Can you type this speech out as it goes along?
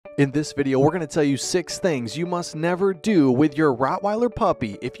In this video, we're going to tell you 6 things you must never do with your Rottweiler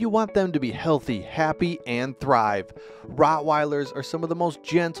puppy if you want them to be healthy, happy, and thrive. Rottweilers are some of the most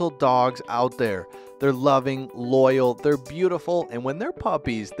gentle dogs out there. They're loving, loyal, they're beautiful, and when they're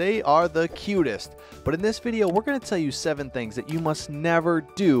puppies, they are the cutest. But in this video, we're going to tell you 7 things that you must never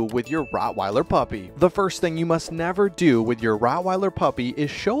do with your Rottweiler puppy. The first thing you must never do with your Rottweiler puppy is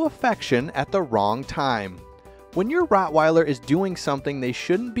show affection at the wrong time. When your Rottweiler is doing something they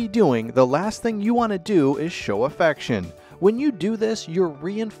shouldn't be doing, the last thing you want to do is show affection. When you do this, you're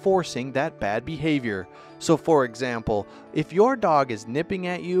reinforcing that bad behavior. So for example, if your dog is nipping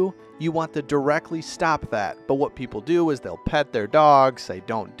at you, you want to directly stop that. But what people do is they'll pet their dog, say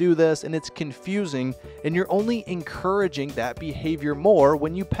don't do this, and it's confusing, and you're only encouraging that behavior more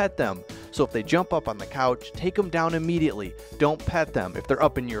when you pet them. So if they jump up on the couch, take them down immediately. Don't pet them. If they're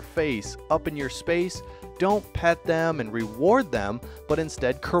up in your face, up in your space, don't pet them and reward them, but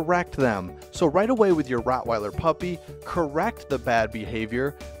instead correct them. So right away with your Rottweiler puppy, correct the bad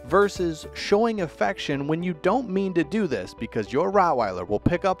behavior versus showing affection when you don't mean to do this, because your Rottweiler will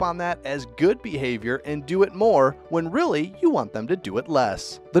pick up on that as good behavior and do it more when really you want them to do it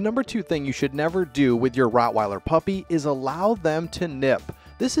less. The number 2 thing you should never do with your Rottweiler puppy is allow them to nip.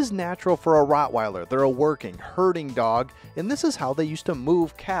 This is natural for a Rottweiler. They're a working, herding dog, and this is how they used to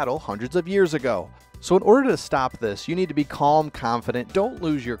move cattle hundreds of years ago. So in order to stop this, you need to be calm, confident. Don't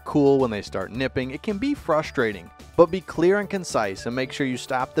lose your cool when they start nipping. It can be frustrating, but be clear and concise and make sure you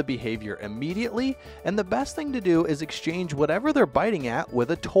stop the behavior immediately. And the best thing to do is exchange whatever they're biting at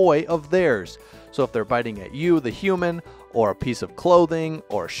with a toy of theirs. So if they're biting at you, the human, or a piece of clothing,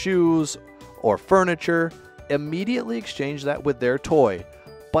 or shoes, or furniture, immediately exchange that with their toy.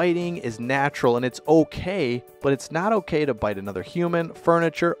 Biting is natural and it's okay, but it's not okay to bite another human,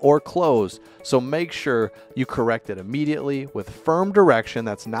 furniture, or clothes. So make sure you correct it immediately with firm direction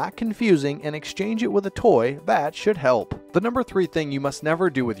that's not confusing and exchange it with a toy. That should help. The number 3 thing you must never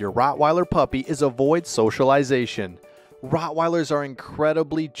do with your Rottweiler puppy is avoid socialization. Rottweilers are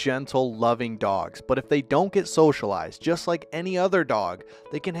incredibly gentle, loving dogs, but if they don't get socialized, just like any other dog,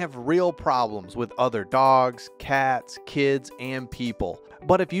 they can have real problems with other dogs, cats, kids, and people.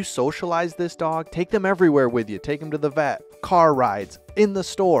 But if you socialize this dog, take them everywhere with you, take them to the vet, car rides, in the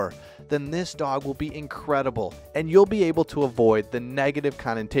store, then this dog will be incredible, and you'll be able to avoid the negative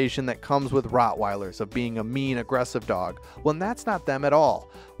connotation that comes with Rottweilers of being a mean, aggressive dog, when that's not them at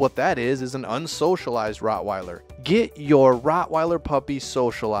all. What that is an unsocialized Rottweiler. Get your Rottweiler puppy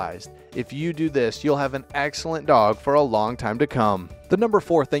socialized. If you do this, you'll have an excellent dog for a long time to come. The number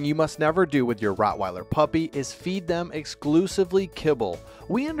 4 thing you must never do with your Rottweiler puppy is feed them exclusively kibble.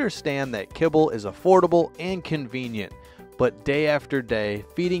 We understand that kibble is affordable and convenient, but day after day,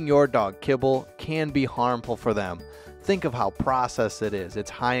 feeding your dog kibble can be harmful for them. Think of how processed it is. It's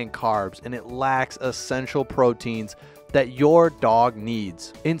high in carbs and it lacks essential proteins that your dog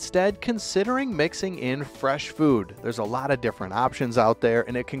needs. Instead, considering mixing in fresh food. There's a lot of different options out there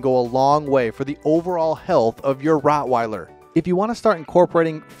and it can go a long way for the overall health of your Rottweiler. If you want to start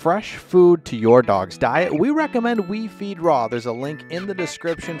incorporating fresh food to your dog's diet, we recommend We Feed Raw. There's a link in the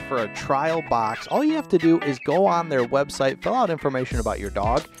description for a trial box. All you have to do is go on their website, fill out information about your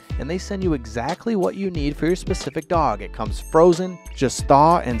dog, and they send you exactly what you need for your specific dog. It comes frozen, just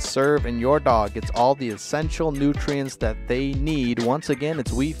thaw and serve, and your dog gets all the essential nutrients that they need. Once again,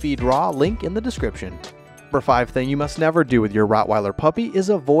 it's We Feed Raw, link in the description. Number 5 thing you must never do with your Rottweiler puppy is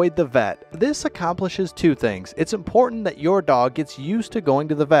avoid the vet. This accomplishes 2 things. It's important that your dog gets used to going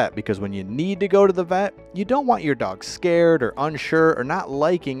to the vet, because when you need to go to the vet, you don't want your dog scared or unsure or not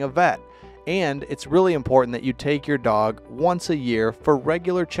liking a vet. And it's really important that you take your dog once a year for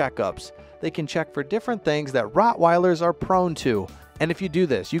regular checkups. They can check for different things that Rottweilers are prone to. And if you do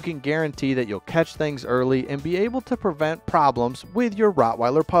this, you can guarantee that you'll catch things early and be able to prevent problems with your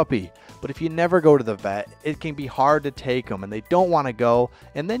Rottweiler puppy. But if you never go to the vet, it can be hard to take them and they don't want to go,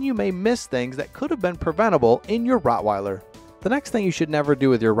 and then you may miss things that could have been preventable in your Rottweiler. The next thing you should never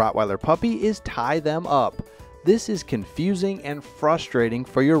do with your Rottweiler puppy is tie them up. This is confusing and frustrating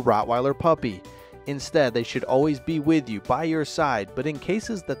for your Rottweiler puppy. Instead, they should always be with you, by your side, but in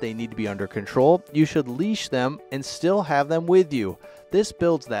cases that they need to be under control, you should leash them and still have them with you. This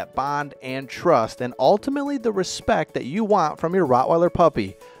builds that bond and trust and ultimately the respect that you want from your Rottweiler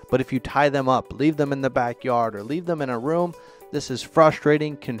puppy. But if you tie them up, leave them in the backyard, or leave them in a room, this is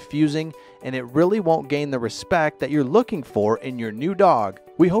frustrating, confusing, and it really won't gain the respect that you're looking for in your new dog.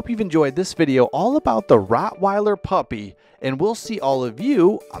 We hope you've enjoyed this video all about the Rottweiler puppy, and we'll see all of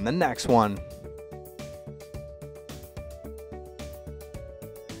you on the next one.